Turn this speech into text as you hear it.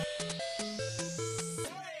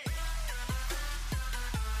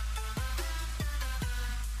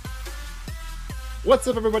What's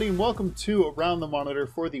up, everybody, and welcome to Around the Monitor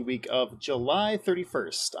for the week of July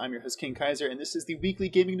 31st. I'm your host, King Kaiser, and this is the weekly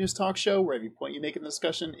gaming news talk show where every point you make in the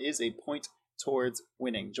discussion is a point towards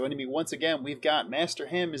winning. Joining me once again, we've got Master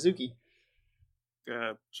Ham Mizuki.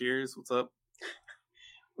 Cheers, what's up?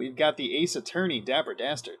 We've got the Ace Attorney, Dapper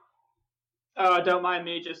Dastard. Oh, don't mind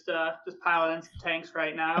me, just piling in some tanks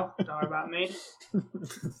right now. Don't worry about me.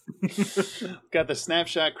 Got the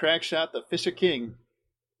Snapshot Crackshot, the Fisher King.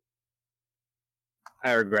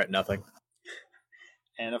 I regret nothing.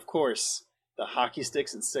 And of course, the Hockey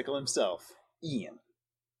Sticks and Sickle himself, Ian.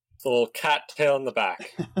 The little cat tail in the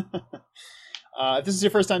back. If this is your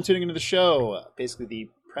first time tuning into the show, basically the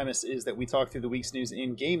premise is that we talk through the week's news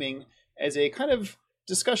in gaming as a kind of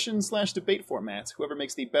discussion/debate format. Whoever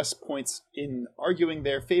makes the best points in arguing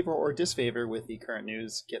their favor or disfavor with the current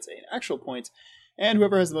news gets an actual point, and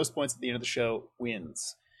whoever has the most points at the end of the show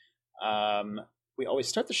wins. We always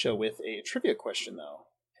start the show with a trivia question, though.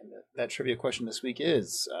 And that trivia question this week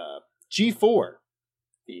is G4.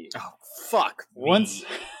 The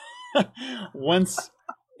once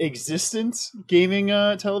existent gaming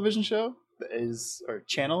television show is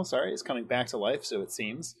coming back to life, so it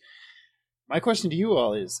seems. My question to you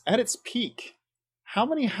all is, at its peak, how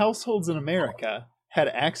many households in America had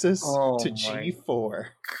access to G4?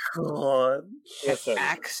 God.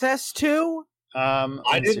 Access to?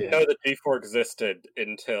 I didn't know that G4 existed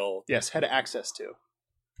until... Yes, had access to.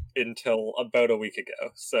 Until about a week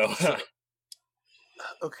ago, so...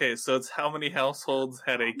 Okay, so it's how many households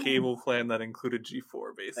had a cable plan that included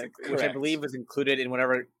G4, basically. Which I believe was included in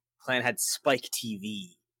whatever plan had Spike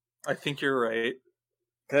TV. I think you're right.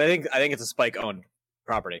 Because I think it's a Spike-owned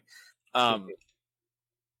property.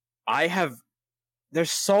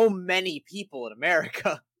 There's so many people in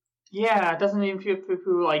America. Yeah, it doesn't even feel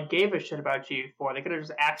who gave a shit about G4. They could have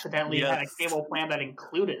just accidentally had a cable plan that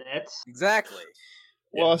included it. Exactly.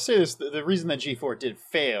 Well, I'll say this, the reason that G4 did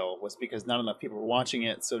fail was because not enough people were watching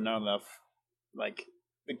it, so not enough, the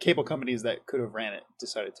cable companies that could have ran it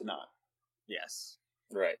decided to not. Yes.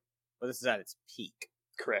 Right. But this is at its peak.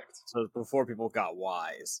 Correct. So before people got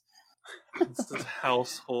wise. This is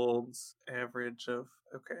households average of...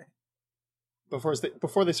 Okay. Before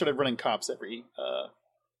they started running cops every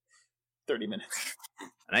 30 minutes.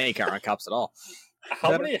 And I ain't can't run cops at all.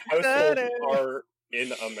 How many households are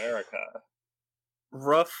in America?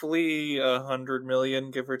 Roughly 100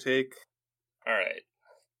 million, give or take. All right.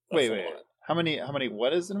 Wait. How many?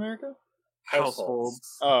 What is in America?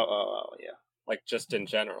 Households. Oh, yeah. Like just in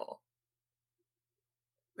general.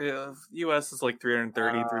 Yeah, U.S. is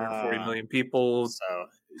 340 million people. So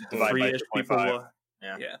divide by 3-ish people. 2.5.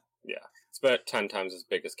 Yeah. It's about 10 times as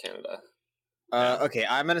big as Canada. Okay,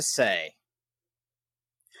 I'm gonna say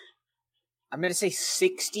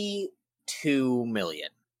 62 million.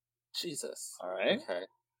 Jesus. All right. Okay.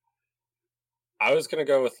 I was gonna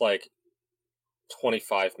go with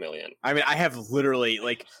 25 million. I mean, I have literally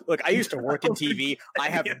look. I used to work in TV. I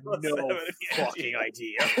have no fucking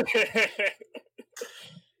idea.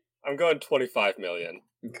 I'm going 25 million.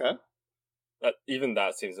 Okay. Even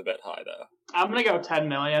that seems a bit high, though. I'm gonna go 10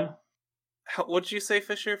 million. What'd you say,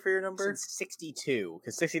 Fisher, for your number? 62,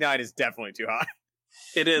 because 69 is definitely too high.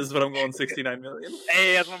 It is, but I'm going 69 million.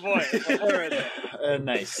 Hey, that's my boy.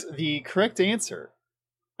 Nice. The correct answer,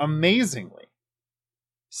 amazingly,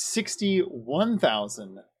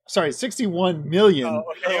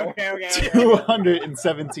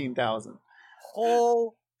 61,217,000.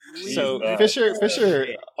 Holy So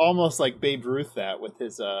Fisher almost Babe Ruth that with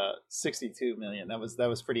his 62 million. That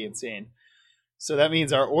was pretty insane. So that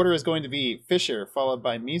means our order is going to be Fisher, followed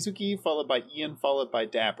by Mizuki, followed by Ian, followed by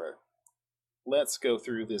Dapper. Let's go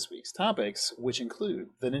through this week's topics, which include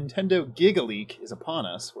the Nintendo Gigaleak is upon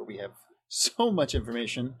us, where we have so much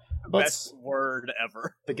information. Best word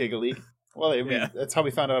ever. The Gigaleak. Well, I mean, that's how we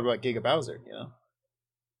found out about Giga Bowser, you know?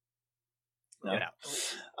 No.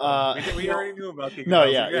 We already knew about Giga No,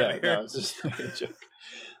 Bowser. No, I was just making a joke.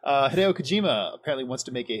 Hideo Kojima apparently wants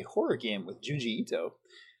to make a horror game with Junji Ito.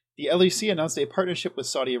 The LEC announced a partnership with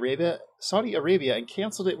Saudi Arabia and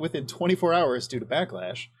canceled it within 24 hours due to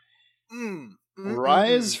backlash.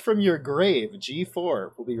 Rise from your grave,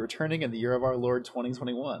 G4 will be returning in the year of our Lord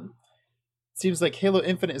 2021. It seems like Halo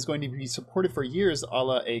Infinite is going to be supported for years, a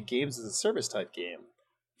la a games as a service type game.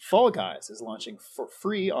 Fall Guys is launching for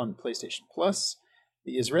free on PlayStation Plus.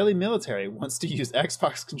 The Israeli military wants to use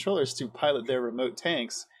Xbox controllers to pilot their pilot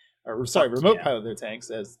their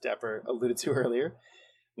tanks, as Dapper alluded to earlier.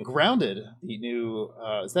 Grounded, the new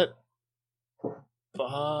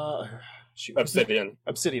Obsidian.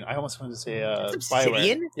 Obsidian. I almost wanted to say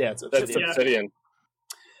Obsidian? BioWare. Yeah, it's That's Obsidian. Obsidian.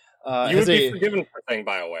 You would be forgiven for saying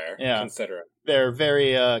BioWare. Yeah. Consider it. They're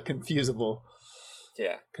very confusable.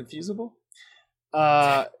 Yeah. Confusable?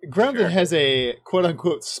 Grounded has a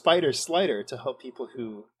quote-unquote spider slider to help people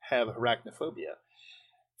who have arachnophobia.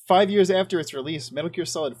 5 years after its release, Metal Gear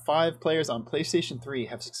Solid 5 players on PlayStation 3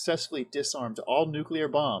 have successfully disarmed all nuclear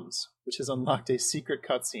bombs, which has unlocked a secret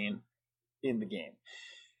cutscene in the game.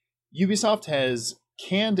 Ubisoft has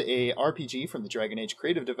canned a RPG from the Dragon Age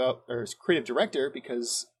creative director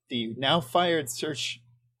because the now fired Serge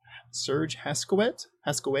Hascoët?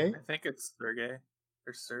 I think it's Sergey.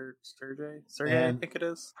 Or Sergey? Sergey, I think it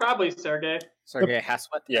is. Probably Sergey. Sergey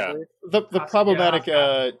Haswet. Yeah. The problematic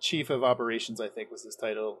chief of operations, I think, was his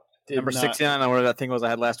title. Number 69 on whatever that thing was I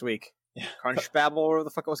had last week. Yeah. Crunch Babble, or whatever the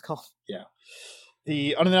fuck it was called. Yeah.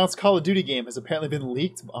 The unannounced Call of Duty game has apparently been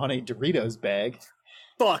leaked on a Doritos bag.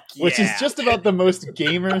 Fuck yeah. Which is just about the most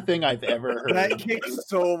gamer thing I've ever heard. That kicks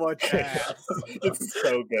so much ass. It's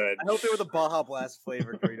so good. I hope they were the Baja Blast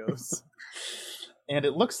flavored Doritos. And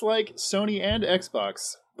it looks like Sony and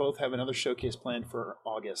Xbox both have another showcase planned for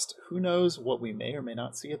August. Who knows what we may or may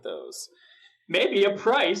not see at those. Maybe a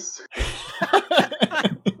price.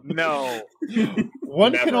 No.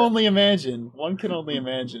 One can only imagine.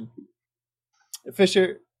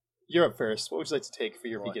 Fisher, you're up first. What would you like to take for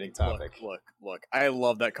your beginning topic? Look. I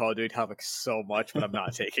love that Call of Duty topic so much, but I'm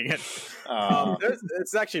not taking it.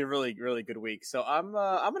 It's actually a really, really good week. So I'm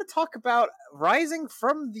going to talk about rising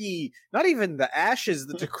from the, not even the ashes,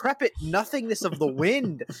 the decrepit nothingness of the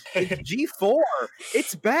wind. It's G4.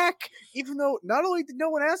 It's back. Even though not only did no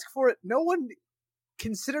one ask for it, no one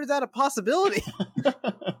considered that a possibility.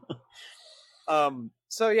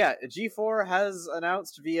 So yeah, G4 has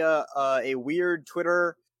announced via a weird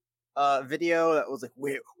Twitter video that was like,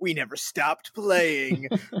 we never stopped playing.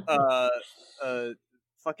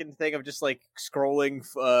 Fucking thing of just like scrolling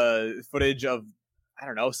footage of, I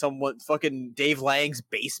don't know, someone fucking Dave Lang's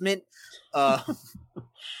basement.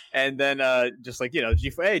 And then just like,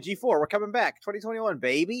 G4, hey, G4, we're coming back, 2021,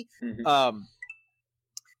 baby. Mm-hmm.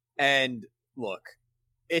 And look,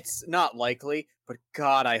 it's not likely, but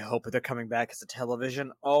God, I hope they're coming back as a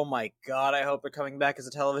television. Oh my God, I hope they're coming back as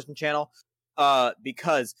a television channel.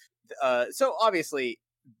 Because, so obviously,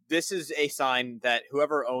 this is a sign that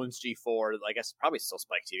whoever owns G4, I guess probably still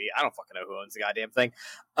Spike TV. I don't fucking know who owns the goddamn thing.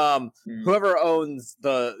 Whoever owns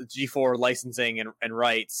the G4 licensing and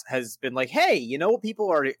rights has been like, hey, you know what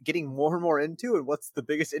people are getting more and more into, and what's the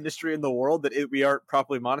biggest industry in the world that we aren't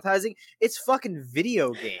properly monetizing? It's fucking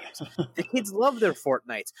video games. The kids love their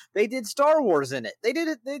Fortnites. They did Star Wars in it. They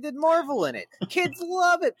did Marvel in it. Kids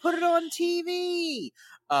love it. Put it on TV.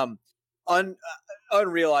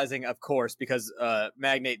 Unrealizing, of course, because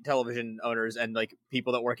magnate television owners and like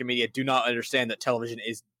people that work in media do not understand that television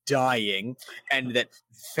is dying, and that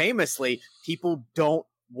famously people don't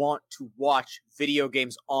want to watch video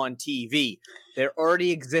games on TV. There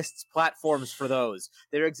already exists platforms for those.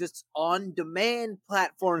 There exists on-demand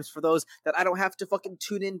platforms for those that I don't have to fucking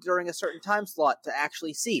tune in during a certain time slot to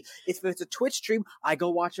actually see. If it's a Twitch stream, I go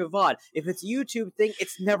watch a VOD. If it's a YouTube thing,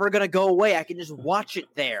 it's never going to go away. I can just watch it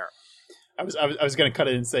there. I was going to cut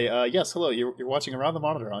it and say, yes, hello, you're watching Around the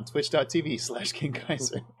Monitor on twitch.tv/King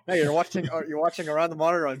Kaiser. No, you're watching Around the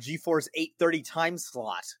Monitor on G4's 8:30 time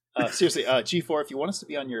slot. Seriously, G4, if you want us to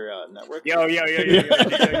be on your network. Yo,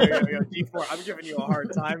 G4, I'm giving you a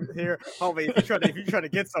hard time here. Homie, if you're trying to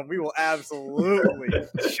get some, we will absolutely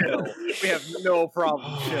chill. We have no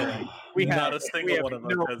problem chilling. We have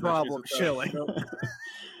no problem chilling.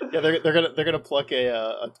 Yeah, they're gonna pluck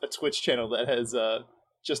a Twitch channel that has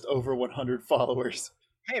just over 100 followers.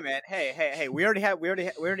 Hey man, hey! We already have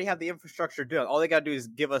the infrastructure done. All they gotta do is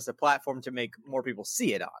give us a platform to make more people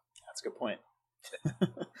see it on. That's a good point.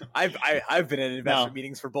 I've been in investment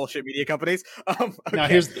meetings for bullshit media companies. Okay. Now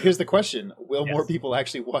here's the question: will more people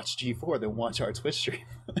actually watch G4 than watch our Twitch stream?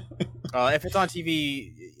 If it's on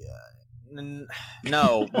TV,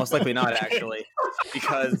 no, most likely not actually,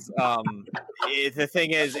 because the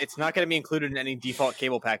thing is, it's not going to be included in any default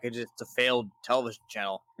cable package. It's a failed television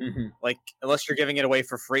channel. Mm-hmm. Like, unless you're giving it away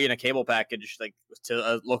for free in a cable package, like to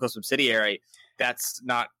a local subsidiary, that's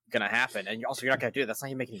not going to happen. And you're not going to do it. That's not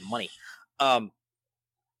even making any money. I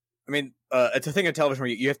mean, it's a thing of television where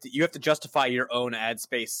you have to justify your own ad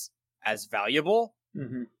space as valuable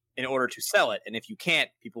in order to sell it, and if you can't,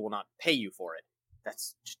 people will not pay you for it.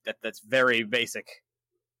 That's very basic,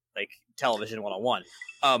 like television 101.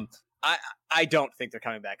 I don't think they're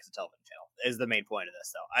coming back as a television channel. is the main point of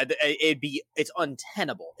this, though. It's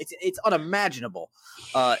untenable. It's unimaginable.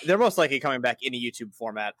 They're most likely coming back in a YouTube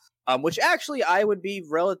format, which actually I would be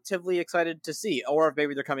relatively excited to see. Or if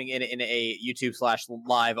maybe they're coming in a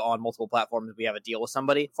YouTube/live on multiple platforms. We have a deal with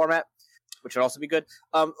somebody format, which would also be good.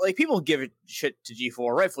 Like, people give it shit to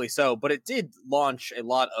G4, rightfully so, but it did launch a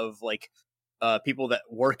lot of people that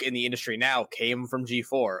work in the industry now came from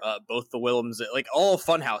G4. Both the Willems, like all of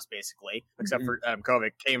Funhouse, basically, except for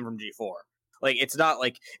Kovic, came from G4. Like, it's not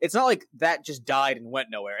like that just died and went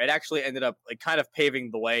nowhere. It actually ended up kind of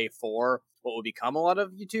paving the way for what will become a lot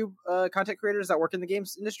of YouTube content creators that work in the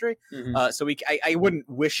games industry. So I wouldn't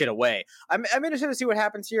wish it away. I'm interested to see what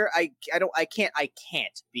happens here. I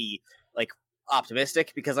can't be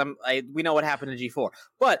optimistic because we know what happened in G4,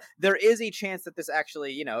 but there is a chance that this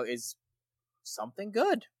actually is something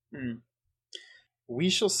good. We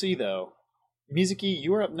shall see, though. Mizuki,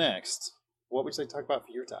 you are up next. What would you like to talk about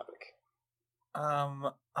for your topic?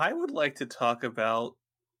 I would like to talk about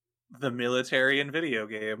the military in video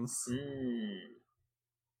games. The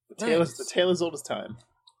tale is old as time.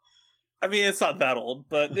 I mean, it's not that old,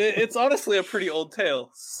 but it's honestly a pretty old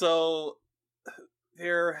tale. So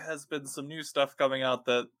there has been some new stuff coming out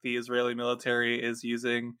that the Israeli military is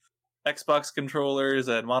using Xbox controllers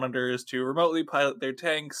and monitors to remotely pilot their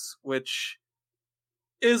tanks, which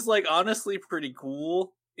is honestly pretty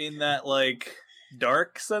cool in that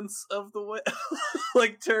dark sense of the way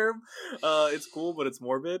term. It's cool, but it's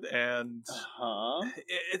morbid, and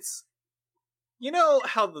it's how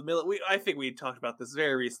I think we talked about this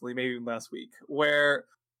very recently, maybe last week, where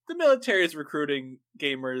the military is recruiting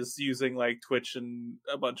gamers using Twitch and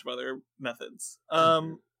a bunch of other methods.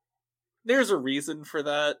 There's a reason for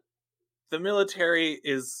that. The military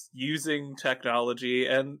is using technology,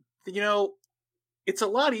 and it's a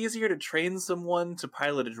lot easier to train someone to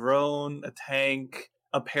pilot a drone, a tank,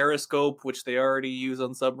 a periscope, which they already use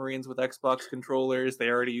on submarines with Xbox controllers. They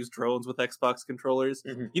already use drones with Xbox controllers.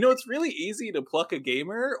 It's really easy to pluck a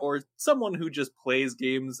gamer or someone who just plays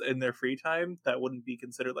games in their free time that wouldn't be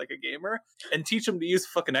considered a gamer and teach them to use a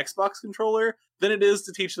fucking Xbox controller than it is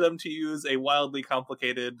to teach them to use a wildly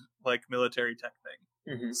complicated military tech thing.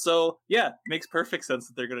 So yeah, makes perfect sense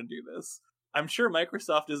that they're going to do this. I'm sure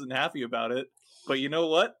Microsoft isn't happy about it, but you know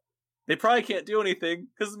what? They probably can't do anything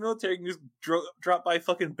because the military can just drop by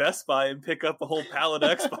fucking Best Buy and pick up a whole pallet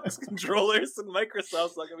of Xbox controllers, and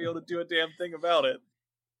Microsoft's not gonna be able to do a damn thing about it.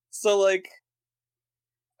 So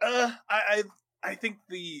I think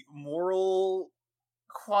the moral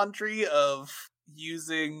quandary of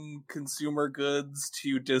using consumer goods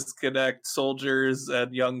to disconnect soldiers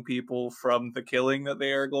and young people from the killing that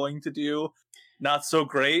they are going to do, not so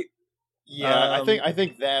great. Yeah, I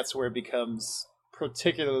think that's where it becomes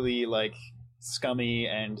particularly scummy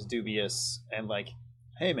and dubious, and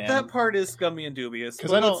hey man, that part is scummy and dubious.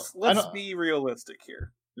 Because let's be realistic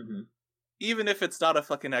here. Even if it's not a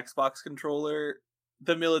fucking Xbox controller,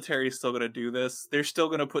 the military is still going to do this. They're still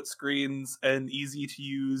going to put screens and easy to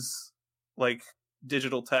use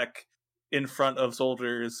digital tech in front of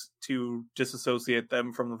soldiers to disassociate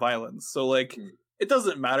them from the violence. So it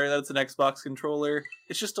doesn't matter that it's an Xbox controller.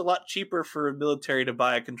 It's just a lot cheaper for a military to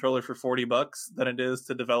buy a controller for $40 than it is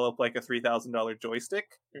to develop a $3,000 joystick.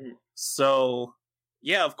 So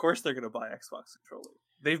yeah, of course they're going to buy Xbox controller.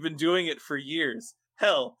 They've been doing it for years.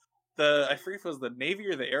 Hell, I forget if it was the Navy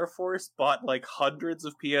or the Air Force bought hundreds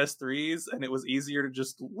of PS3s, and it was easier to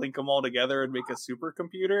just link them all together and make a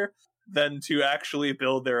supercomputer than to actually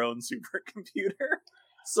build their own supercomputer.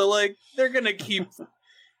 So they're going to keep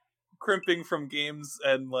crimping from games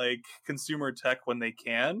and consumer tech when they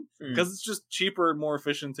can, because it's just cheaper and more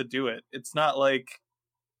efficient to do it. It's not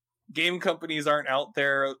game companies aren't out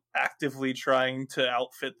there actively trying to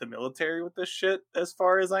outfit the military with this shit, as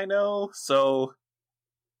far as I know. So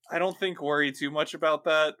I don't think worry too much about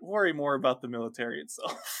that. Worry more about the military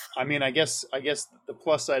itself. I mean, I guess the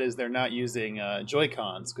plus side is they're not using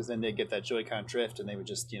Joy-Cons, because then they get that Joy-Con drift, and they would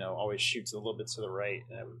just always shoot a little bit to the right,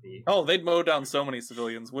 and that would be they'd mow down so many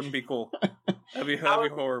civilians. Wouldn't be cool. That'd be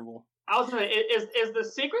horrible. I was gonna, is the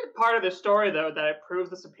secret part of the story though that it proves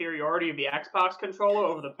the superiority of the Xbox controller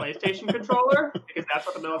over the PlayStation controller, because that's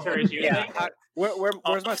what the military is using. Yeah. Where's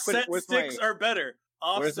my offset sticks are better.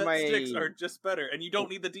 Offset sticks are just better, and you don't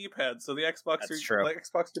need the D-pad, so the Xbox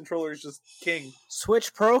controller is just king.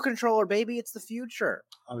 Switch Pro controller, baby, it's the future.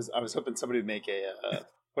 I was hoping somebody would make a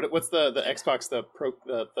what's the Xbox the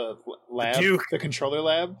lab, the controller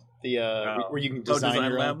lab, where you can design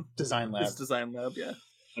your own design lab. It's design lab, yeah.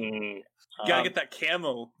 You gotta get that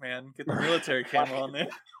camo, man. Get the military camo on there.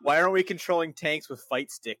 Why aren't we controlling tanks with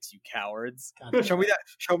fight sticks, you cowards? Show me that.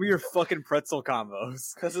 Show me your fucking pretzel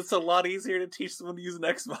combos. Because it's a lot easier to teach someone to use an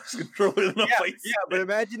Xbox controller than a fight stick. Yeah, but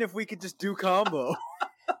imagine if we could just do combo.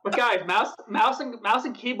 But guys, mouse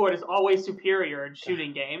and keyboard is always superior in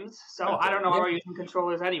shooting games. So I don't know why we're using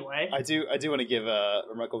controllers anyway. I do want to give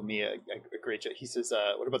Remarkable Me a great joke. He says,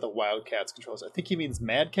 "What about the Wildcats controllers?" I think he means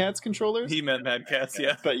Mad Cats controllers. He meant Mad Cats,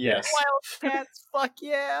 yeah. But yes, Wildcats, fuck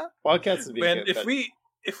yeah. Wildcats would be Man, good. if but- we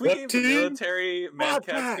gave the military Mad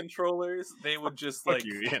Cats controllers, they would just Fuck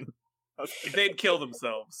you, Ian. they'd kill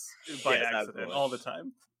themselves by Yes, accident absolutely. all the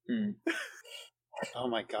time. Oh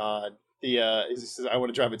my god. He says, I want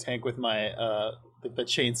to drive a tank with my the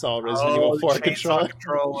chainsaw Resident Evil 4 chainsaw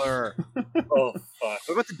controller. Oh fuck!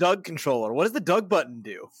 What about the Doug controller? What does the Doug button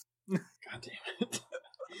do? God damn it.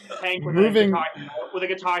 Tank with Moving- a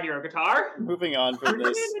Guitar Hero guitar. Moving on from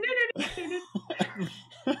this.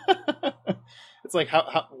 It's like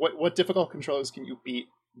what difficult controllers can you beat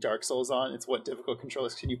Dark Souls on? It's what difficult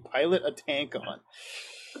controllers can you pilot a tank on?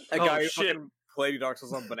 That Oh, guy who shit. fucking played Dark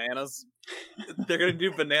Souls on bananas. They're gonna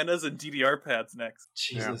do bananas and DDR pads next.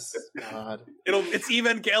 Jesus God. It's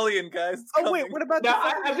Evangelion, guys. It's Oh wait, coming. what about Now,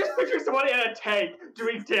 I'm just picturing someone in a tank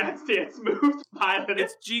doing dance moves, piloting it.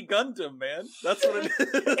 It's G Gundam, man. That's what it is.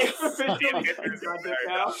 It's officially Gundam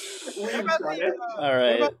now. We've done it. All What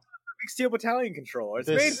right. about the Big Steel Battalion controller? It's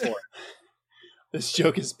This- made for it. This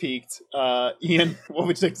joke is peaked. Ian, what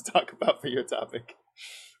would you like to talk about for your topic?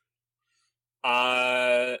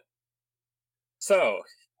 So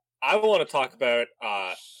I want to talk about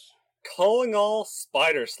calling all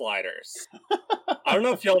spider sliders. I don't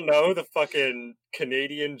know if y'all know the fucking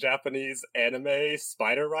Canadian Japanese anime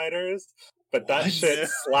Spider Riders, but that What? shit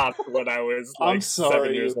slapped when I was I'm like sorry.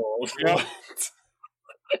 7 years old. You're not.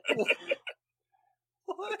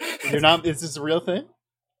 Is this a real thing?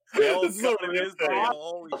 This is a real thing.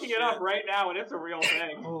 Holy Looking shit. it up right now, and it's a real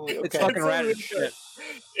thing. Holy, It's okay. fucking rad as It's shit.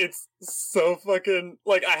 It's so fucking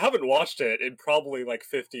like I haven't watched it in probably like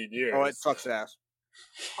 15 years. Oh, it sucks ass.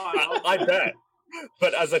 I bet.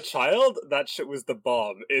 But as a child, that shit was the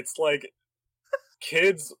bomb. It's like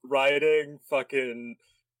kids riding fucking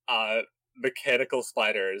mechanical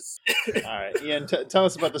spiders. All right, Ian, tell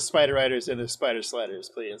us about the Spider Riders and the Spider Sliders,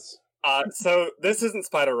 please. So this isn't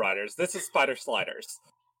Spider Riders. This is Spider Sliders.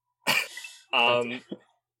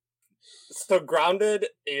 So Grounded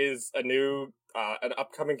is a new, an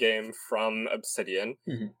upcoming game from Obsidian,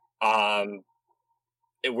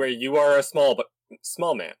 where you are a small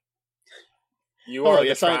man. You Oh, are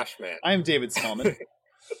yes, the trash man. I am David Smallman.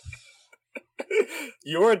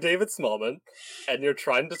 You are David Smallman, and you're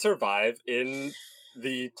trying to survive in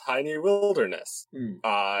the tiny wilderness.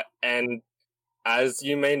 And as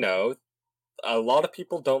you may know, a lot of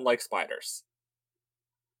people don't like spiders.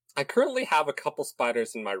 I currently have a couple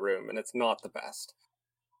spiders in my room, and it's not the best.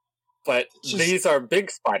 But these are big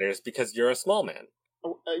spiders because you're a small man.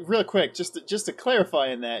 Real quick, just to clarify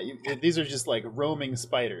in that, these are just like roaming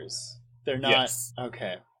spiders. They're not Yes.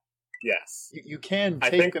 okay. Yes. You can I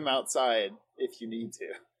take think- them outside if you need to.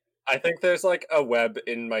 I think there's like a web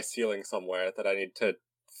in my ceiling somewhere that I need to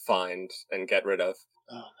find and get rid of.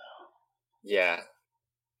 Oh no. Yeah.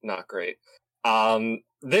 Not great.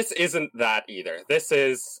 This isn't that either.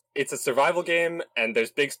 It's a survival game and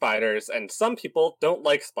there's big spiders and some people don't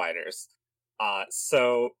like spiders.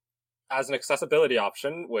 So as an accessibility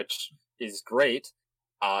option, which is great,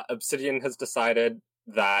 Obsidian has decided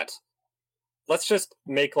that let's just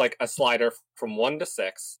make like a slider from 1 to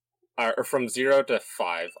 6, or from 0 to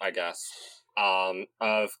 5, I guess,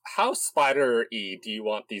 of how spider-y do you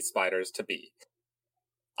want these spiders to be?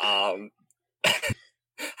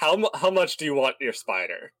 How much do you want your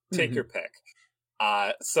spider? Take your pick.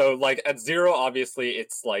 So like at 0, obviously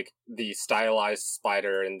it's like the stylized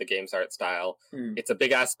spider in the game's art style. It's a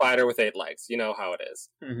big ass spider with 8 legs. You know how it is.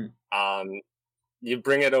 You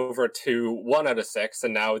bring it over to 1 out of 6,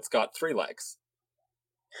 and now it's got 3 legs.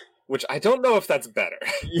 Which I don't know if that's better.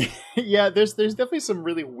 Yeah, there's definitely some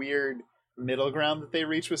really weird middle ground that they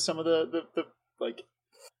reach with some of the like.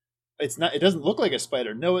 It doesn't look like a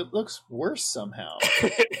spider. No, it looks worse somehow.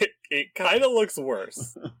 It kind of looks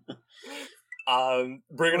worse.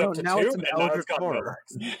 Bring it up to 2, now it's an and now it's Eldritch got no horror.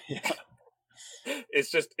 legs. Yeah. It's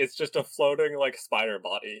just a floating like spider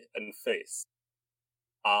body and face.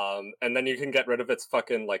 And then you can get rid of its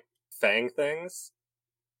fucking like fang things.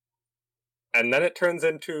 And then it turns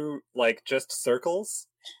into like just circles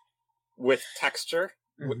with texture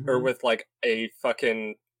or with like a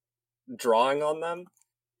fucking drawing on them.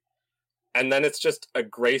 And then it's just a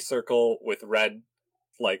gray circle with red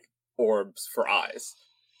like orbs for eyes.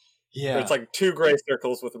 Yeah. There's like 2 gray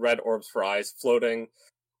circles with red orbs for eyes floating.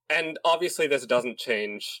 And obviously this doesn't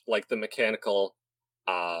change like the mechanical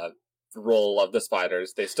role of the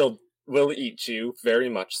spiders. They still will eat you, very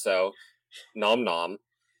much so. Nom nom.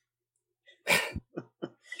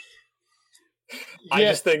 I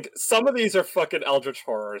just think some of these are fucking eldritch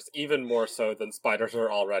horrors, even more so than spiders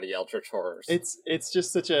are already eldritch horrors. It's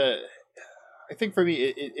just such a... I think for me,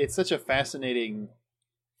 it's such a fascinating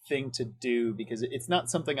thing to do because it's not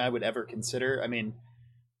something I would ever consider. I mean,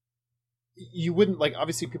 you wouldn't like,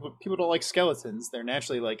 obviously people don't like skeletons. They're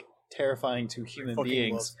naturally like terrifying to human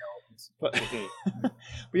beings. But, but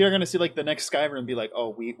you're going to see like the next Skyrim be like,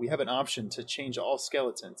 oh, we have an option to change all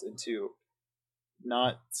skeletons into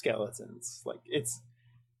not skeletons. Like it's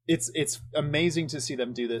amazing to see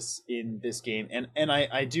them do this in this game. And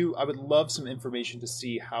I would love some information to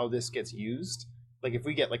see how this gets used. Like if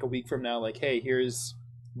we get like a week from now, like, hey, here's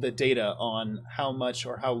the data on how much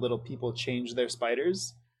or how little people change their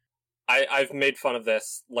spiders. I've made fun of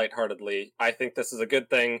this lightheartedly. I think this is a good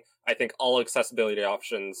thing. I think all accessibility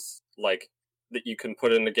options like that you can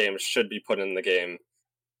put in the game should be put in the game.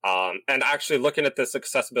 And actually looking at this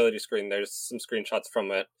accessibility screen, there's some screenshots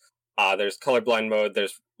from it. There's colorblind mode,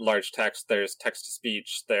 there's large text, there's text to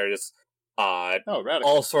speech, there's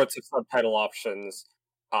all sorts of subtitle options.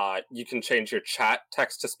 You can change your chat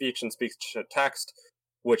text to speech and speech to text,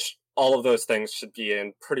 which all of those things should be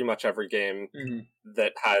in pretty much every game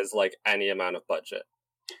that has like any amount of budget.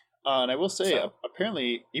 And I will say,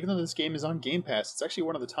 apparently, even though this game is on Game Pass, it's actually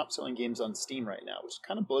one of the top-selling games on Steam right now, which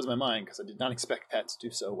kind of blows my mind because I did not expect that to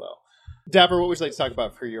do so well. Dapper, what would you like to talk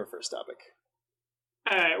about for your first topic?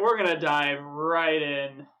 All right, we're going to dive right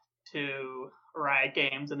in to Riot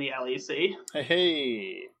Games and the LEC.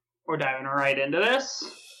 Hey. We're diving right into this.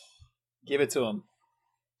 Give it to them.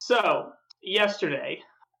 So, yesterday,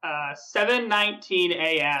 7:19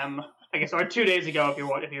 a.m., I guess, or 2 days ago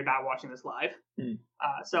if you're not watching this live.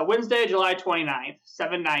 So Wednesday, July 29th,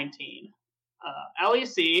 7:19.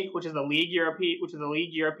 LEC, which is the League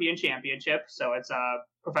European Championship, so it's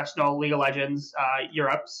professional League of Legends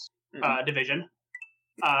Europe's division,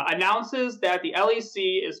 announces that the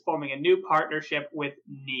LEC is forming a new partnership with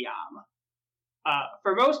Neom.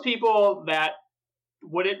 For most people, that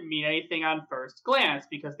wouldn't mean anything on first glance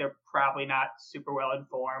because they're probably not super well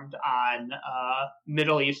informed on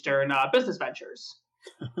Middle Eastern business ventures.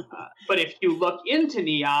 But if you look into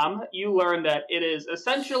Neom, you learn that it is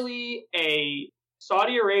essentially a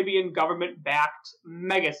Saudi Arabian government-backed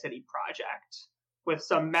megacity project with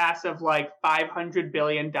some massive, like, $500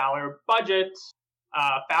 billion budget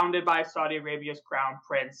founded by Saudi Arabia's crown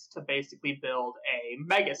prince to basically build a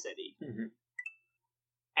megacity.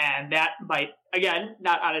 And that might, again,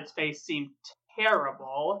 not on its face seem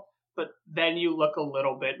terrible, but then you look a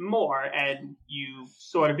little bit more and you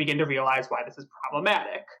sort of begin to realize why this is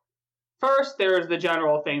problematic. First, there's the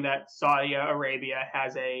general thing that Saudi Arabia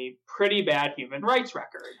has a pretty bad human rights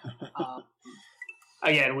record.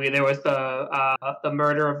 Again, there was the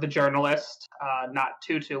murder of the journalist not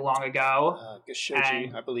too long ago.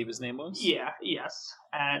 Khashoggi, I believe his name was. Yeah, yes.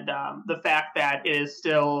 And the fact that it is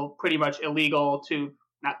still pretty much illegal to,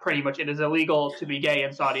 not pretty much, it is illegal to be gay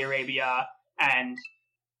in Saudi Arabia, and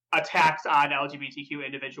attacks on LGBTQ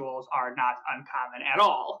individuals are not uncommon at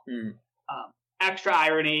all. Extra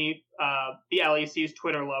irony, the LEC's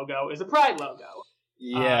Twitter logo is a pride logo.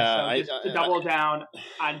 Yeah. So just to double down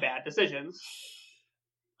on bad decisions.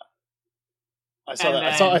 I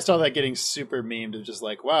saw that getting super memed of just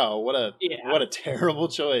like, wow, what a terrible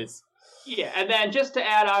choice. Yeah, and then just to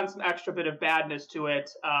add on some extra bit of badness to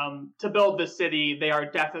it, to build the city, they are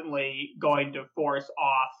definitely going to force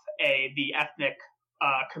off the ethnic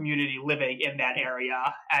community living in that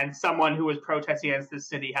area, and someone who was protesting against this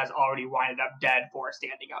city has already winded up dead for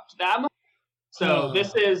standing up to them. So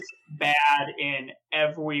this is bad in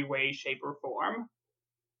every way, shape, or form.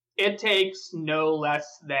 It takes no less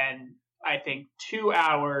than, I think, 2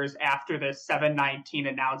 hours after this 7:19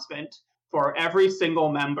 announcement for every single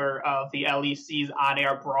member of the LEC's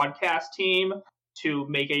on-air broadcast team to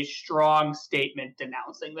make a strong statement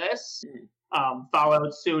denouncing this,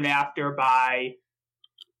 followed soon after by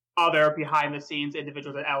other behind-the-scenes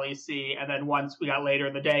individuals at LEC, and then once we got later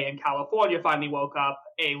in the day in California finally woke up,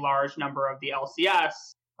 a large number of the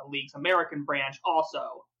LCS, the League's American branch,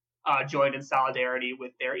 also joined in solidarity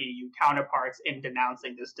with their EU counterparts in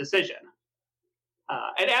denouncing this decision.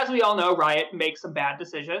 And as we all know, Riot makes some bad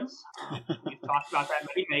decisions. We've talked about that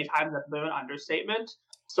many times. That's a bit of an understatement.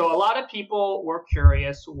 So a lot of people were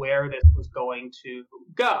curious where this was going to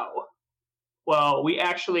go. Well, we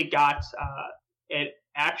actually got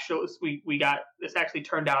this actually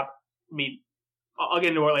turned out. I mean, I'll get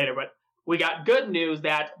into it later, but we got good news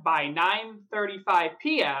that by 9:35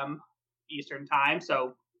 p.m. Eastern time,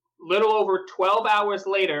 so little over 12 hours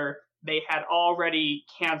later, they had already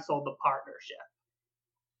canceled the partnership.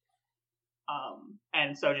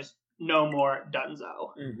 And so just no more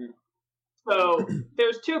Dunzo. Mm-hmm. So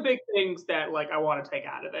there's two big things that like I want to take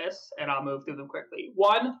out of this, and I'll move through them quickly.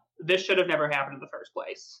 One, this should have never happened in the first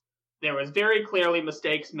place. There was very clearly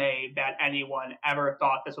mistakes made that anyone ever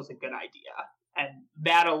thought this was a good idea. And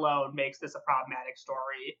that alone makes this a problematic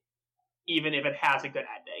story, even if it has a good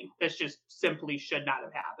ending. This just simply should not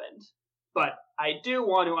have happened. But I do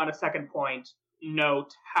want to, on a second point,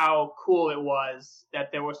 note how cool it was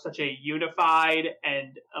that there was such a unified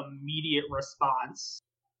and immediate response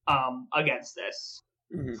against this.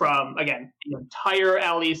 Mm-hmm. From, again, the entire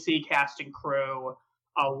LEC cast and crew,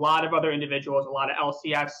 a lot of other individuals, a lot of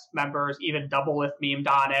LCS members, even Doublelift memed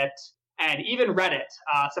on it, and even Reddit,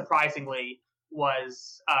 surprisingly,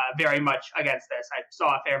 was very much against this. I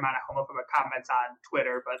saw a fair amount of homophobic comments on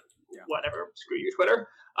Twitter, but whatever, screw you, Twitter.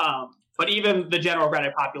 But even the general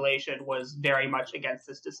Reddit population was very much against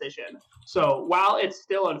this decision. So while it's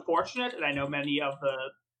still unfortunate, and I know many of the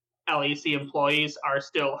LEC employees are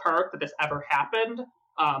still hurt that this ever happened,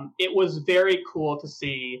 it was very cool to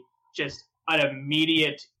see just an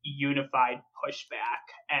immediate unified pushback.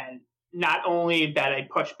 And not only that it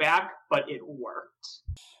pushed back, but it worked.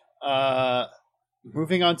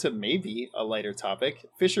 Moving on to maybe a lighter topic.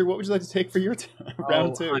 Fisher, what would you like to take for your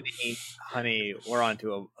round two? Honey, we're on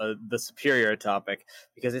to the superior topic,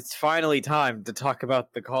 because it's finally time to talk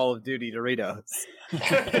about the Call of Duty Doritos.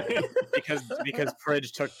 because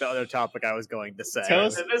Pridge took the other topic I was going to say. Tell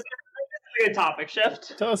us, this is a topic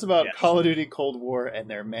shift. Tell us about Call of Duty Cold War and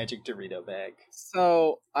their magic Dorito bag.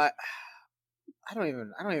 So I don't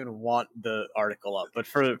even want the article up, but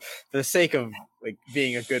for the sake of like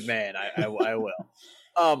being a good man, I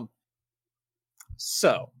will.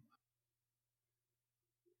 So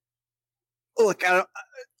look,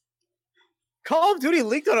 Call of Duty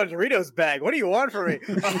leaked on a Doritos bag. What do you want from me?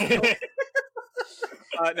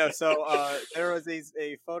 There was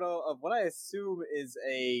a photo of what I assume is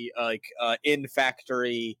a in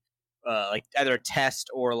factory like either a test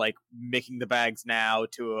or like making the bags now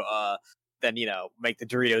to then make the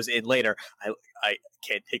Doritos in later. I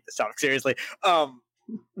can't take this topic seriously.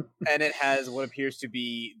 And it has what appears to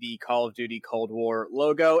be the Call of Duty Cold War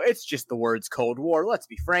logo. It's just the words Cold War. Let's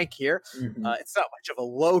be frank here. Mm-hmm. It's not much of a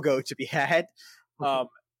logo to be had.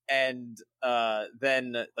 And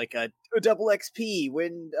then like a double XP,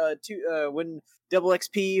 win double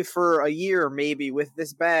XP for a year maybe with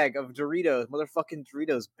this bag of Doritos, motherfucking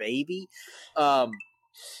Doritos, baby.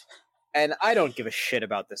 And I don't give a shit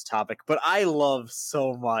about this topic, but I love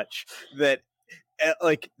so much that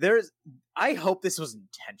I hope this was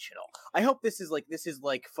intentional. I hope this is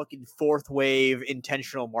like fucking fourth wave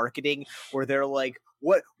intentional marketing where they're like,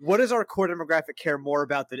 what does our core demographic care more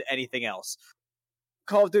about than anything else?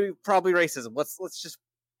 Call of Duty, probably racism. Let's just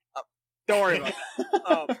don't worry about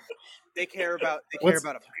that. They care about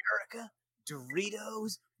America,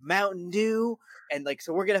 Doritos, Mountain Dew, and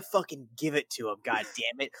so we're gonna fucking give it to them. God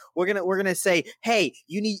damn it, we're gonna say, hey,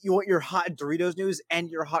 you want your hot Doritos news and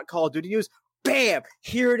your hot Call of Duty news? Bam,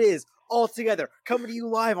 here it is, all together, coming to you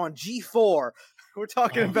live on G4. We're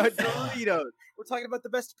talking about Doritos. We're talking about the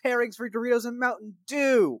best pairings for Doritos and Mountain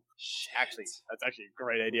Dew. Actually, that's actually a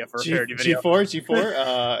great idea for a parody video.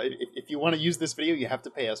 G4. If you want to use this video, you have to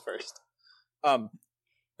pay us first.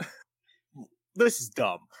 This is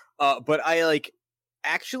dumb. But I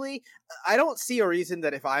don't see a reason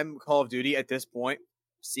that if I'm Call of Duty at this point,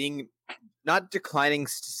 seeing not declining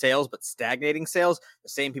sales, but stagnating sales, the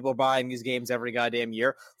same people buying these games every goddamn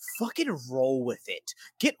year, fucking roll with it.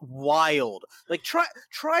 Get wild.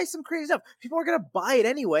 Try some crazy stuff. People are gonna buy it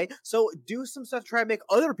anyway, so do some stuff to try and make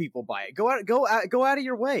other people buy it. Go out of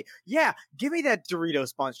your way. Yeah, give me that Doritos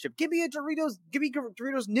sponsorship. Give me Doritos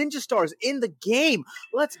Ninja Stars in the game.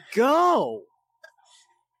 Let's go.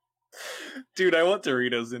 Dude, I want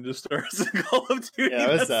Doritos Ninja Stars in Call of Duty. Yeah,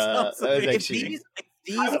 that was actually...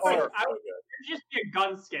 These are just be a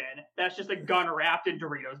gun skin. That's just a gun wrapped in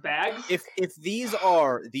Doritos bags. If these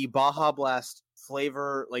are the Baja Blast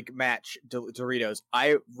flavor match Doritos,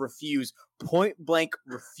 I point blank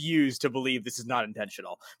refuse to believe this is not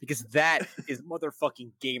intentional, because that is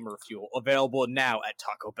motherfucking gamer fuel available now at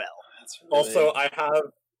Taco Bell. Also, I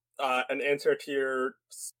have an answer to your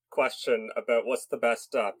question about what's the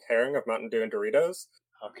best pairing of Mountain Dew and Doritos.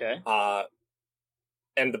 Okay.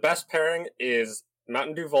 And the best pairing is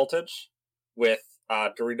Mountain Dew Voltage with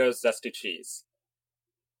Doritos Zesty Cheese.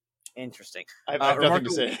 Interesting. I have nothing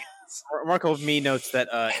to say. Marco of me notes that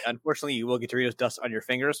unfortunately you will get Doritos dust on your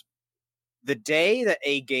fingers. The day that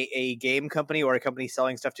a game company or a company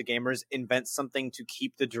selling stuff to gamers invents something to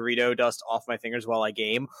keep the Dorito dust off my fingers while I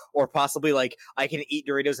game, or possibly like I can eat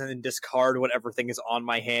Doritos and then discard whatever thing is on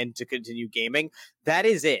my hand to continue gaming, that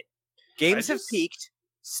is it. Games have peaked.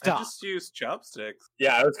 Stop. I just use chopsticks.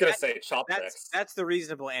 Yeah, I was gonna say chopsticks. That's the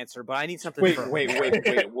reasonable answer, but I need something.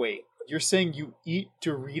 Wait. You're saying you eat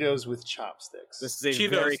Doritos with chopsticks? This is a Cheetos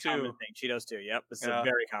very too. common thing. Cheetos too. Yep, this is a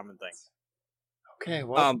very common thing. Okay,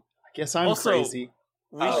 well, I guess I'm crazy.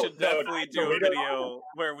 We should definitely do a video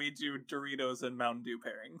where we do Doritos and Mountain Dew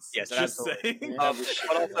pairings. Yes, just absolutely. saying.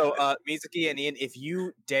 But also, Mizuki and Ian, if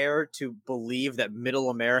you dare to believe that Middle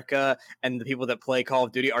America and the people that play Call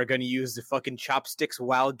of Duty are going to use the fucking chopsticks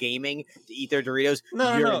while gaming to eat their Doritos,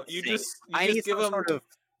 No. Insane. You just give them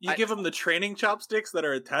give them the training chopsticks that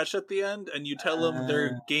are attached at the end, and you tell them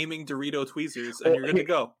they're gaming Dorito tweezers, and you're good to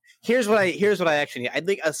go. Here's what I actually need. I'd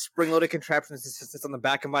like a spring-loaded contraption that sits on the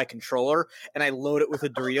back of my controller, and I load it with a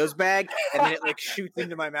Doritos bag, and then it like shoots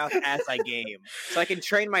into my mouth as I game, so I can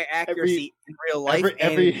train my accuracy in real life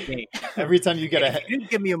every game. Every time you get If you didn't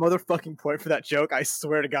give me a motherfucking point for that joke, I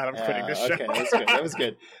swear to God, I'm quitting this show. Okay, that was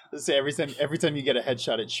good. Let's say every time you get a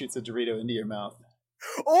headshot, it shoots a Dorito into your mouth.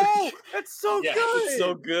 Oh, that's so good! It's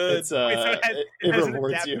so good. It's it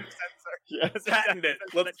rewards you. Yeah, patent it.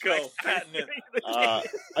 Let's go. Patent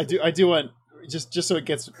it. I do want just so it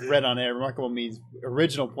gets read on air. Remarkable Me's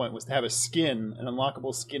original point was to have an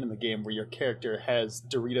unlockable skin in the game where your character has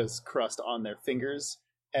Doritos crust on their fingers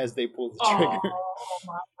as they pull the trigger. Oh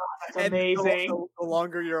my god, that's amazing! The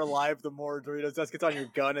longer you're alive, the more Doritos dust gets on your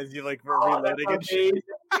gun as you like reloading and shit.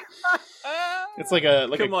 It's like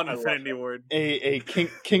Come on, Infinity Ward. A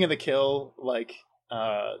King of the Kill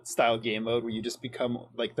style game mode where you just become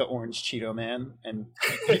like the orange Cheeto Man, and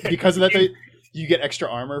because of that you get extra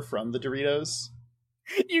armor from the Doritos.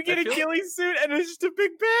 You get a ghillie suit and it's just a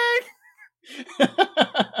big bag.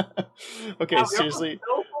 Okay, wow, seriously.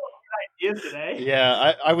 Today.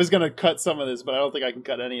 Yeah, I was gonna cut some of this, but I don't think I can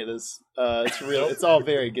cut any of this. It's real. It's all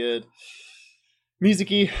very good.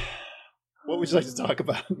 Mizuki, what would you like to talk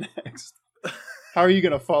about next? How are you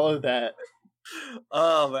gonna follow that?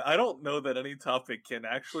 I don't know that any topic can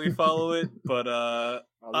actually follow it, but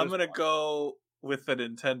I'm gonna go with the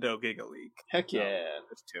Nintendo Gigaleak. Heck yeah,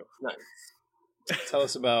 there's two. Nice. Tell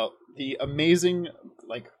us about the amazing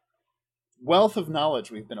wealth of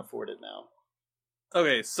knowledge we've been afforded now.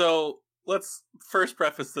 Okay, so let's first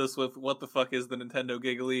preface this with what the fuck is the Nintendo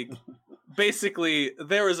Gigaleak? Basically,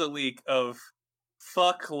 there was a leak of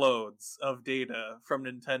fuckloads of data from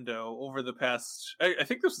Nintendo over the past... I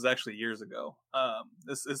think this was actually years ago.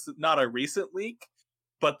 This is not a recent leak,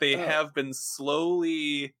 but they have been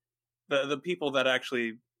slowly... The people that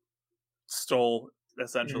actually stole,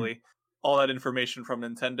 essentially, all that information from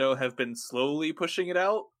Nintendo have been slowly pushing it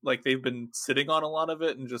out. Like, they've been sitting on a lot of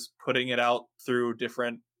it and just putting it out through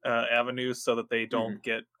different avenues so that they don't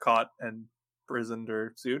get caught and imprisoned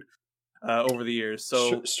or sued over the years.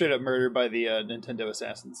 So straight up murdered by the Nintendo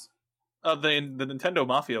assassins. The Nintendo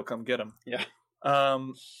Mafia will come get them. Yeah.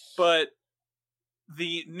 But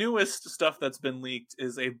the newest stuff that's been leaked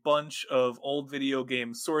is a bunch of old video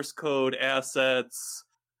game source code assets,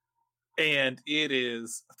 and it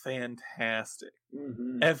is fantastic.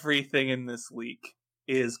 Everything in this leak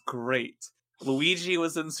is great. Luigi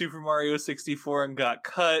was in Super Mario 64 and got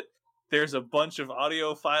cut. There's a bunch of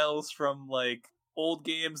audio files from like old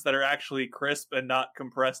games that are actually crisp and not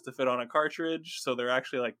compressed to fit on a cartridge, so they're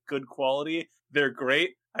actually like good quality. They're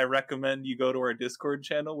great. I recommend you go to our Discord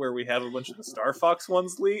channel where we have a bunch of the Star Fox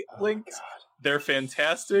ones linked. They're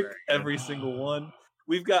fantastic, every single one.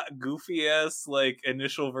 We've got goofy ass like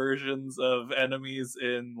initial versions of enemies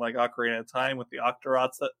in like Ocarina of Time with the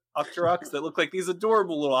Octoroks that look like these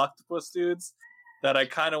adorable little octopus dudes that I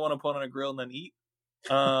kind of want to put on a grill and then eat.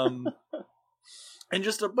 And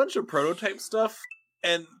just a bunch of prototype stuff.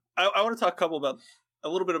 And I want to talk a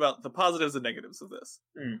little bit about the positives and negatives of this.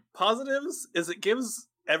 Positives is it gives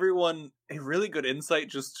everyone a really good insight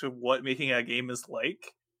just to what making a game is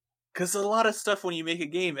like. Because a lot of stuff when you make a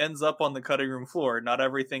game ends up on the cutting room floor. Not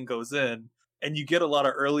everything goes in. And you get a lot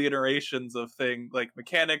of early iterations of things like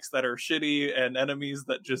mechanics that are shitty and enemies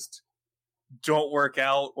that just don't work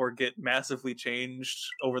out or get massively changed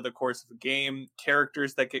over the course of a game.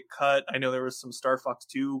 Characters that get cut. I know there was some Star Fox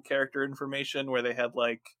 2 character information where they had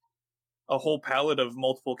like a whole palette of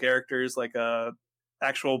multiple characters, like a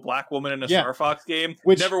actual black woman in a Star Fox game.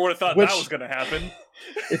 Never would have thought that was going to happen.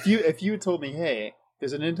 If you told me, hey,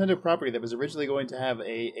 there's a Nintendo property that was originally going to have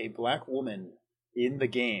a black woman in the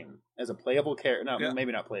game as a playable character. No,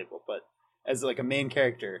 maybe not playable, but as like a main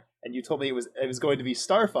character, and you told me it was going to be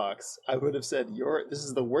Star Fox, I would have said this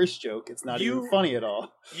is the worst joke. It's not even funny at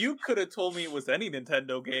all. You could have told me it was any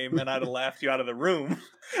Nintendo game, and I'd have laughed you out of the room.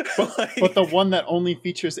 But the one that only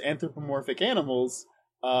features anthropomorphic animals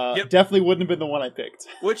definitely wouldn't have been the one I picked.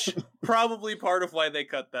 Which probably part of why they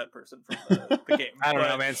cut that person from the game. I don't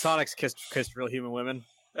know, man. Sonic's kissed real human women.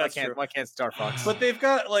 That's true. Why can't Star Fox? But they've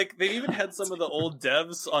even had some of the old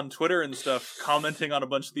devs on Twitter and stuff commenting on a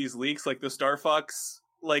bunch of these leaks. Like the Star Fox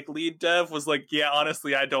lead dev was like, yeah,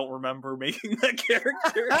 honestly, I don't remember making that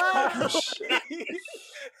character.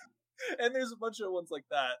 And there's a bunch of ones like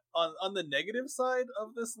that. On the negative side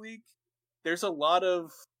of this leak, there's a lot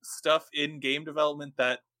of stuff in game development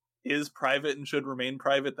that is private and should remain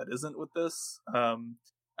private that isn't with this. I'm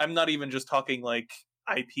not even just talking like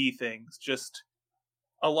IP things, just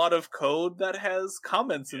a lot of code that has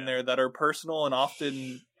comments in there that are personal and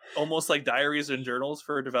often almost like diaries and journals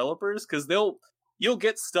for developers, because you'll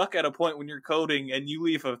get stuck at a point when you're coding and you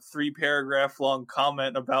leave a 3-paragraph long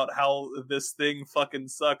comment about how this thing fucking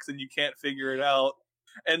sucks and you can't figure it out,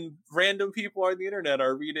 and random people on the internet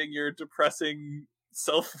are reading your depressing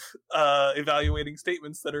self evaluating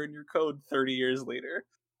statements that are in your code 30 years later.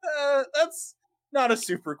 That's not a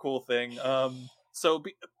super cool thing.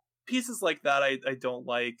 Pieces like that I don't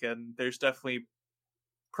like, and there's definitely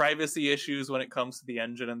privacy issues when it comes to the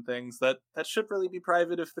engine and things that should really be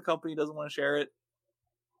private if the company doesn't want to share it.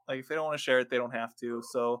 Like, if they don't want to share it, they don't have to.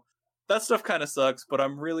 So that stuff kind of sucks, but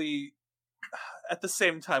at the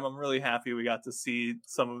same time, I'm really happy we got to see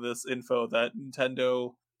some of this info that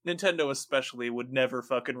Nintendo especially would never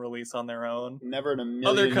fucking release on their own. Never in a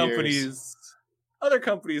million years. Other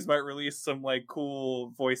companies might release some like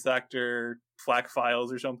cool voice actor FLAC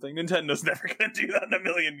files or something. Nintendo's never gonna do that in a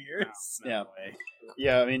million years. No way.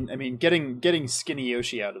 Yeah, I mean, getting Skinny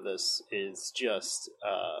Yoshi out of this is just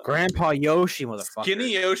Grandpa Yoshi, motherfucker.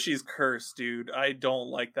 Skinny Yoshi's cursed, dude. I don't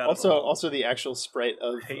like that. at all. Also, the actual sprite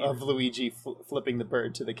of Luigi flipping the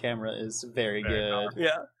bird to the camera is very good.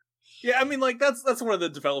 Yeah. I mean, like that's one of the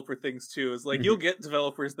developer things too. Is like you'll get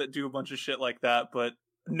developers that do a bunch of shit like that, but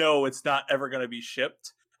no, it's not ever going to be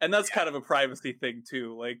shipped. And that's kind of a privacy thing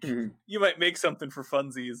too. Like you might make something for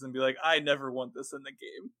funsies and be like, I never want this in the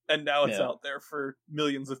game, and now it's out there for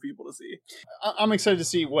millions of people to see. I'm excited to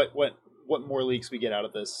see what more leaks we get out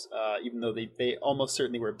of this, even though they almost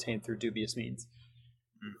certainly were obtained through dubious means.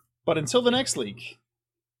 But until the next leak,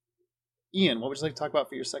 Ian, what would you like to talk about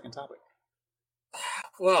for your second topic?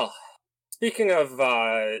 Well, speaking of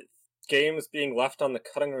games being left on the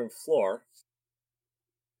cutting room floor,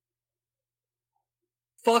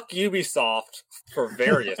 fuck Ubisoft for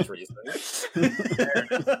various reasons. There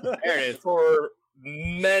it is. For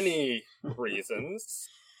many reasons.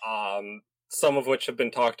 Some of which have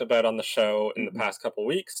been talked about on the show in the past couple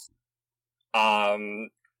weeks.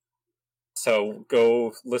 So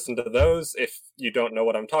go listen to those if you don't know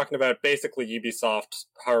what I'm talking about. Basically, Ubisoft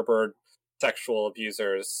harbored sexual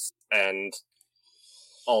abusers and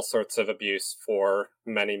all sorts of abuse for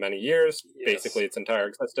many, many years. Yes. Basically, its entire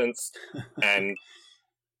existence. And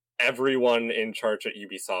everyone in charge at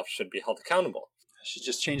Ubisoft should be held accountable. I should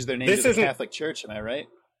just change their name to the Catholic Church, am I right?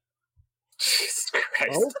 Jesus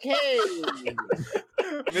Christ. Okay.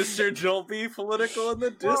 Mr. Joel B. Political in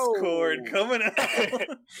the Discord coming out.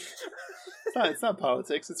 It's not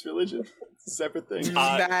politics, it's religion. It's a separate thing.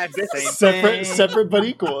 Separate but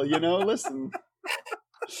equal, listen.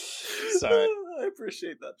 Sorry. I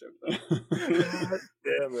appreciate that joke, though.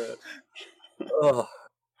 Damn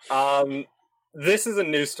it. This is a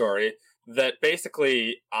news story that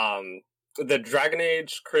basically the Dragon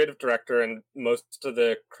Age creative director and most of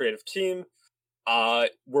the creative team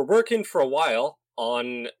were working for a while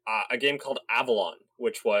on a game called Avalon,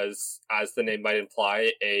 which was, as the name might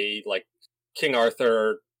imply, a King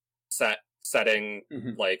Arthur setting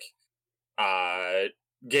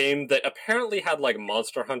game that apparently had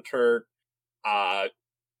Monster Hunter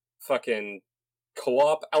fucking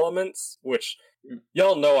co-op elements, which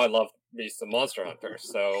y'all know I love me some Monster Hunter,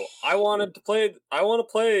 so I want to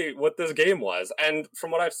play what this game was. And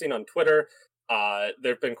from what I've seen on Twitter, there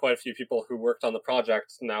have been quite a few people who worked on the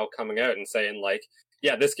project now coming out and saying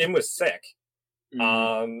yeah, this game was sick.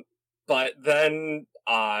 But then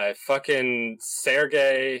fucking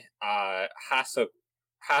Sergey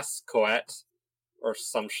Haskoet or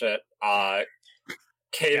some shit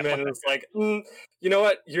came in and was like, you know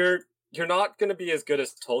what, you're not gonna be as good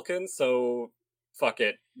as Tolkien, so fuck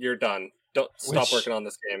it, you're done. Don't stop working on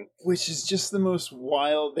this game. Which is just the most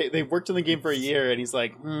wild. They worked on the game for a year, and he's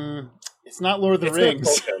like, it's not Lord of the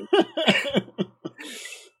Rings.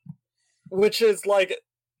 Which is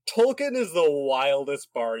Tolkien is the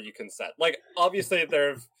wildest bar you can set. Like, obviously, there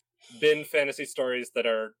have been fantasy stories that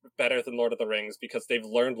are better than Lord of the Rings because they've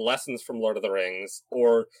learned lessons from Lord of the Rings,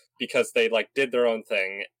 or because they, like, did their own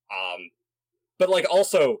thing. But, like,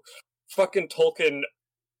 also, fucking Tolkien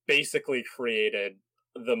basically created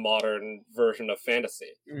the modern version of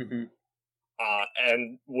fantasy. Mm-hmm.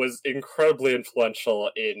 And was incredibly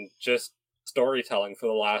influential in just storytelling for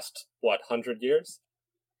the last, 100 years?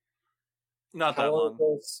 Not that long.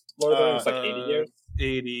 Lord of the Rings, like 80 years?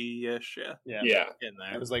 80-ish, yeah. Yeah. In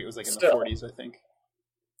there. It was like in Still. the 40s, I think.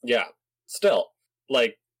 Yeah. Still,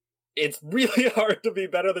 like, it's really hard to be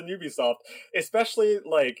better than Ubisoft, especially,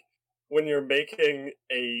 like, when you're making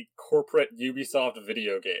a corporate Ubisoft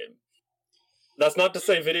video game. That's not to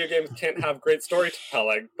say video games can't have great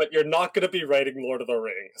storytelling, but you're not going to be writing Lord of the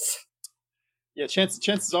Rings. Yeah,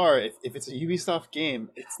 chances are, if it's a Ubisoft game,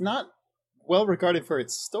 it's not well regarded for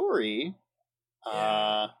its story.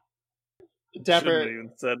 Yeah. Dapper, Shouldn't have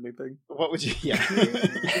even said anything. what would you? Yeah.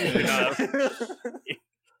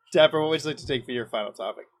 Dapper, what would you like to take for your final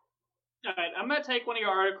topic? All right, I'm going to take one of your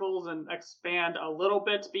articles and expand a little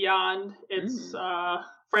bit beyond its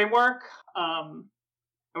framework. And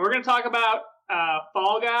we're going to talk about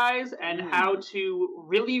Fall Guys and how to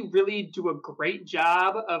really, really do a great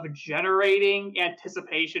job of generating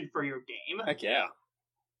anticipation for your game. Heck yeah.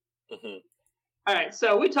 Mm-hmm. All right,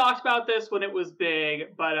 so we talked about this when it was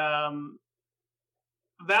big, but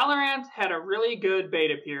Valorant had a really good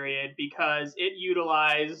beta period because it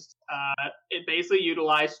basically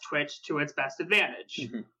utilized Twitch to its best advantage.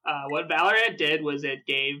 Mm-hmm. What Valorant did was it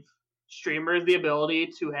gave streamers the ability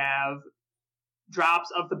to have drops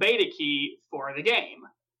of the beta key for the game,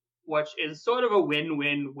 which is sort of a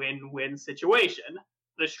win-win-win-win situation.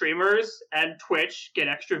 The streamers and Twitch get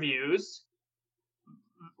extra views.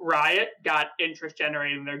 Riot got interest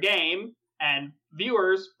generating their game, and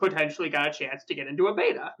viewers potentially got a chance to get into a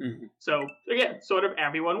beta. Mm-hmm. So, again, sort of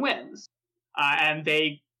everyone wins. And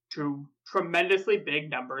they drew tremendously big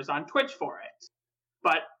numbers on Twitch for it.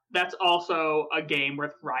 But that's also a game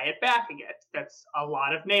with Riot backing it. That's a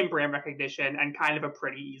lot of name brand recognition and kind of a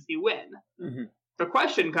pretty easy win. Mm-hmm. The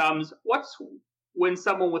question comes, what's when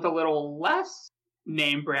someone with a little less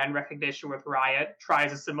name brand recognition with Riot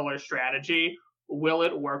tries a similar strategy? Will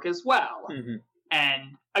it work as well? Mm-hmm. And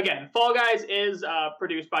again, Fall Guys is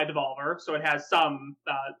produced by Devolver, so it has some.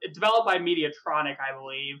 It's developed by Mediatronic, I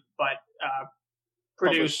believe, but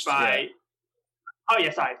produced by. Yeah. Oh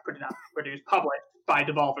yeah, sorry, not produced, published by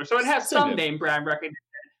Devolver. So it has some name brand recognition,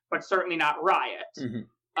 but certainly not Riot. Mm-hmm.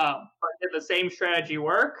 But did the same strategy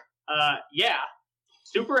work? Yeah,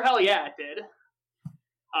 super hell yeah, it did.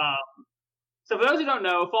 So for those who don't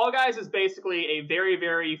know, Fall Guys is basically a very,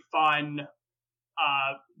 very fun,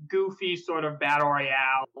 goofy sort of battle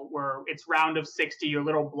royale where it's round of 60, your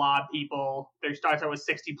little blob people. There starts out with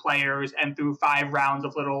 60 players, and through 5 rounds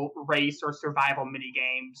of little race or survival mini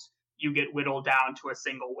games, you get whittled down to a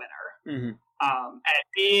single winner. Mm-hmm. And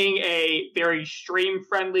being a very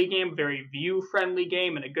stream-friendly game, very view-friendly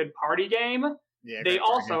game, and a good party game, they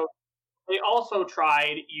also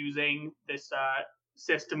tried using this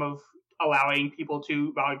system of allowing people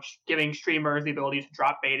to giving streamers the ability to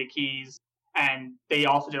drop beta keys, and they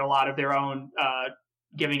also did a lot of their own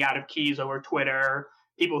giving out of keys over Twitter.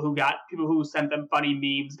 People who sent them funny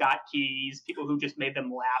memes got keys. People who just made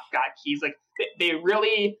them laugh got keys. Like they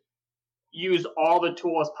really used all the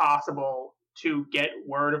tools possible to get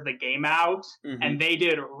word of the game out, Mm-hmm. and they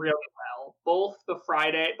did really well. Both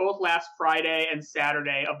last Friday and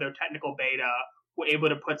Saturday of their technical beta were able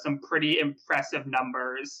to put some pretty impressive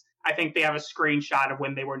numbers. I think they have a screenshot of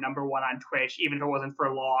when they were number 1 on Twitch, even if it wasn't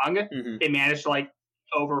for long. Mm-hmm. They managed to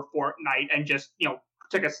over Fortnite and just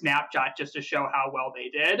took a snapshot just to show how well they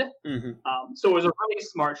did. Mm-hmm. So it was a really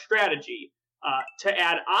smart strategy. To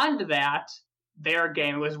add on to that, their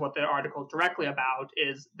game was what the article is directly about.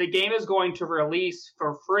 Is the game is going to release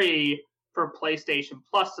for free for PlayStation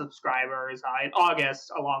Plus subscribers in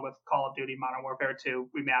August, along with Call of Duty Modern Warfare 2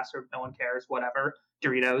 Remastered. No one cares, whatever.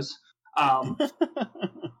 Doritos. But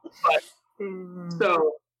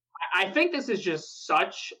so I think this is just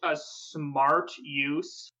such a smart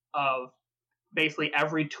use of basically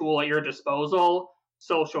every tool at your disposal: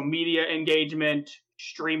 social media engagement,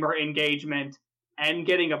 streamer engagement, and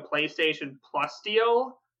getting a PlayStation Plus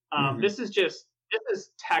deal. This is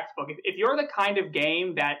textbook. If you're the kind of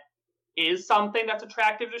game that is something that's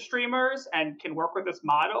attractive to streamers and can work with this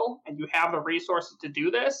model, and you have the resources to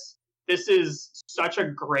do this, this is such a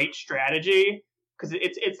great strategy, because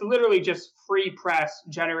it's literally just free press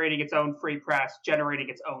generating its own free press, generating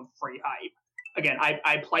its own free hype. again,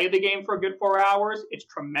 I played the game for a good 4 hours. It's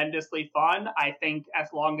tremendously fun. I think as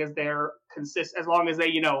long as they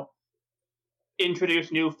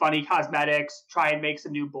introduce new funny cosmetics, try and make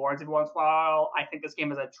some new boards every once in a while, I think this game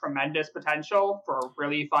has a tremendous potential for a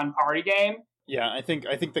really fun party game. Yeah, I think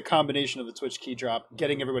the combination of the Twitch key drop,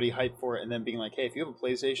 getting everybody hyped for it, and then being like, hey, if you have a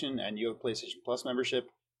PlayStation and you have a PlayStation Plus membership,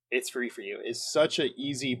 it's free for you, is such an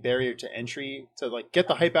easy barrier to entry to like get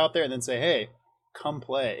the hype out there and then say, hey, come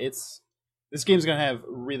play. This game's going to have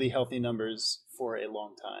really healthy numbers for a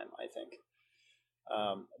long time, I think.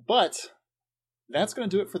 But that's going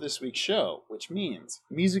to do it for this week's show, which means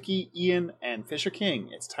Mizuki, Ian, and Fisher King,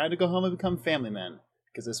 it's time to go home and become family men,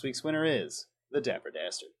 because this week's winner is the Dapper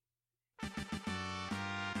Dastard.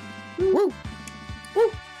 Woo!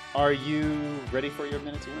 Woo! Are you ready for your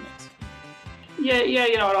minute to win it? Yeah,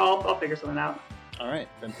 you know what, I'll figure something out. All right,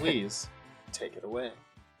 then please take it away.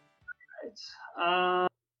 Right.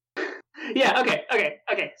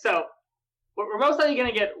 Okay. So we're most likely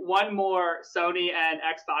going to get one more Sony and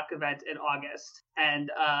Xbox event in August,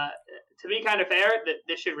 and to be kind of fair, that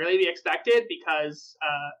this should really be expected because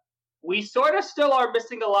we sort of still are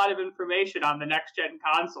missing a lot of information on the next gen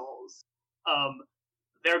consoles.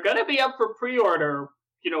 They're going to be up for pre-order,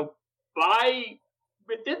 by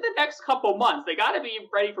within the next couple months. They got to be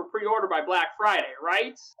ready for pre-order by Black Friday,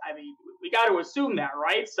 right? I mean, we got to assume that,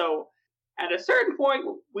 right? So at a certain point,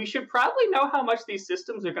 we should probably know how much these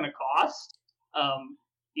systems are going to cost. And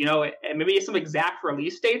maybe some exact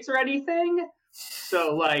release dates or anything.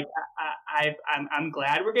 So, like, I'm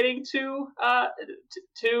glad we're getting to an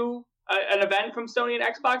event from Sony and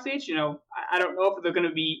Xbox each. I don't know if they're going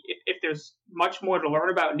to be if there's much more to learn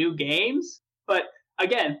about new games, but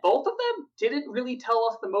again, both of them didn't really tell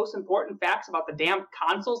us the most important facts about the damn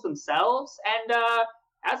consoles themselves. And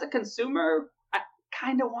as a consumer, I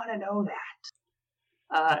kind of want to know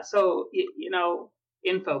that. So,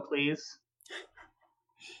 info, please.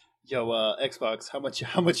 Yo, Xbox, how much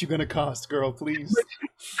you gonna cost, girl? Please.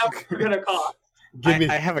 How much you gonna cost?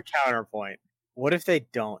 I have a counterpoint. What if they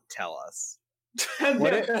don't tell us?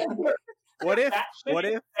 What if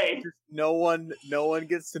no one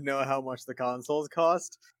gets to know how much the consoles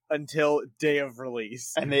cost until day of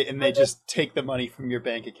release, and they just take the money from your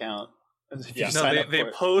bank account? They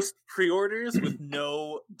post pre-orders with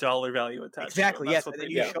no dollar value attached. Exactly. Yes, and then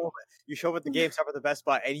you show up at the GameStop or the Best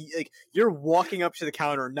Buy, and you're walking up to the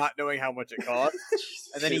counter not knowing how much it costs,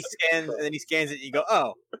 and then he scans it, and you go,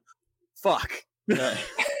 "Oh, fuck." You're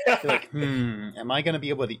like, am I going to be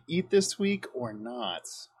able to eat this week or not?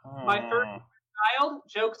 My first child,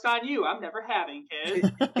 joke's on you. I'm never having kids.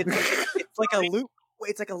 It's like a loot.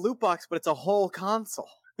 It's like a loot box, but it's a whole console.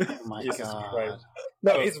 Oh my god! Christ.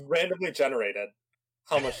 No, it's randomly generated.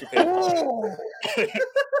 How much you pay?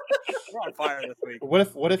 We're on fire this week.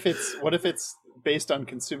 What if it's based on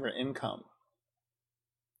consumer income?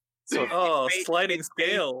 So sliding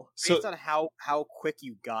scale. Based on how quick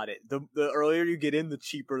you got it. The earlier you get in, the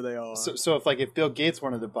cheaper they are. So if Bill Gates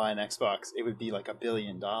wanted to buy an Xbox, it would be like $1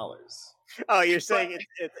 billion. Oh, you're saying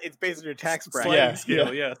it's based on your tax bracket? Sliding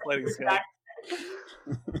scale, yeah, sliding scale.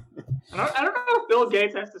 I don't know if Bill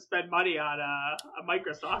Gates has to spend money on a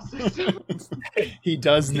Microsoft system. He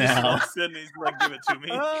does now. He's like, give it to me.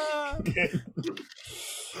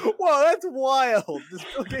 Whoa, that's wild. Does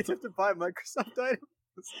Bill Gates have to buy Microsoft items?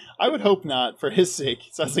 I would hope not, for his sake.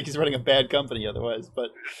 It sounds like he's running a bad company otherwise.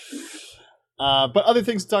 But other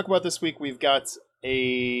things to talk about this week, we've got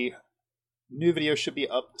a new video should be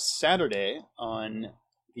up Saturday on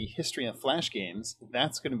the history of Flash games.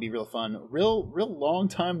 That's going to be real fun. Real long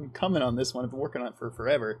time coming on this one. I've been working on it for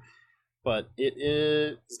forever. But it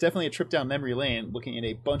is definitely a trip down memory lane, looking at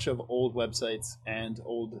a bunch of old websites and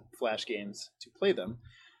old Flash games to play them.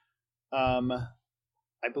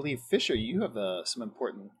 I believe, Fisher, you have some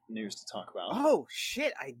important news to talk about. Oh,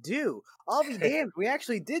 shit, I do. I'll be damned. We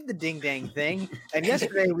actually did the Ding Dang thing, and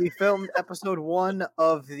yesterday we filmed episode 1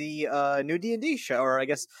 of the new D&D show, or I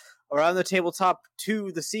guess Around the Tabletop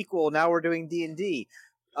 2, the sequel. Now we're doing D&D.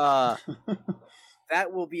 That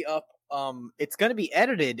will be up. It's going to be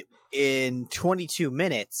edited in 22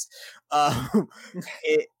 minutes.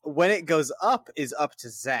 When it goes up is up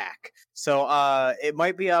to Zach. So it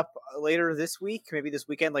might be up later this week, maybe this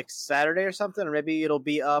weekend, like Saturday or something, or maybe it'll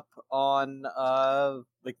be up on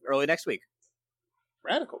like early next week.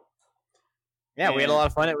 Radical. Yeah, we had a lot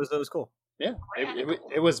of fun. It was cool. Yeah,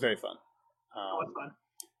 it was very fun. That was fun.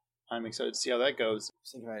 I'm excited to see how that goes.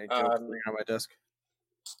 Thinking about it on my desk.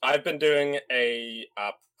 I've been doing a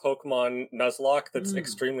Pokemon Nuzlocke that's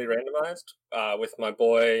extremely randomized with my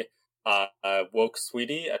boy Woke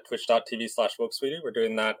Sweetie at twitch.tv/Woke Sweetie. We're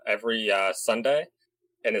doing that every Sunday.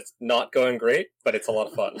 and it's not going great, but it's a lot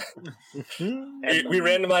of fun. we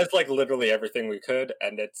randomized like literally everything we could,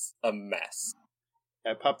 and it's a mess.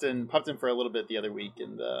 I popped in for a little bit the other week,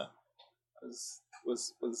 and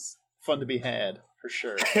was fun to be had for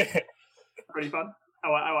sure. Pretty fun. I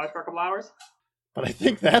watched for a couple hours. But I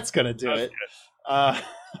think that's gonna do it.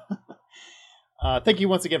 Thank you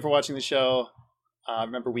once again for watching the show.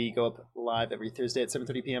 Remember, we go up live every Thursday at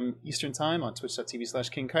 7:30 p.m. Eastern Time on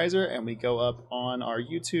twitch.tv/KingKaiser, and we go up on our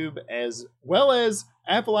YouTube as well as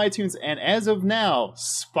Apple iTunes, and as of now,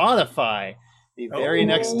 Spotify the very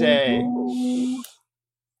next day.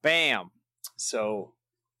 Bam. So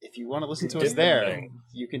if you want to listen to us there,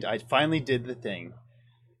 you can. I finally did the thing.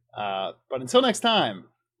 But until next time,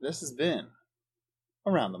 this has been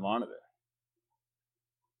Around the Monitor.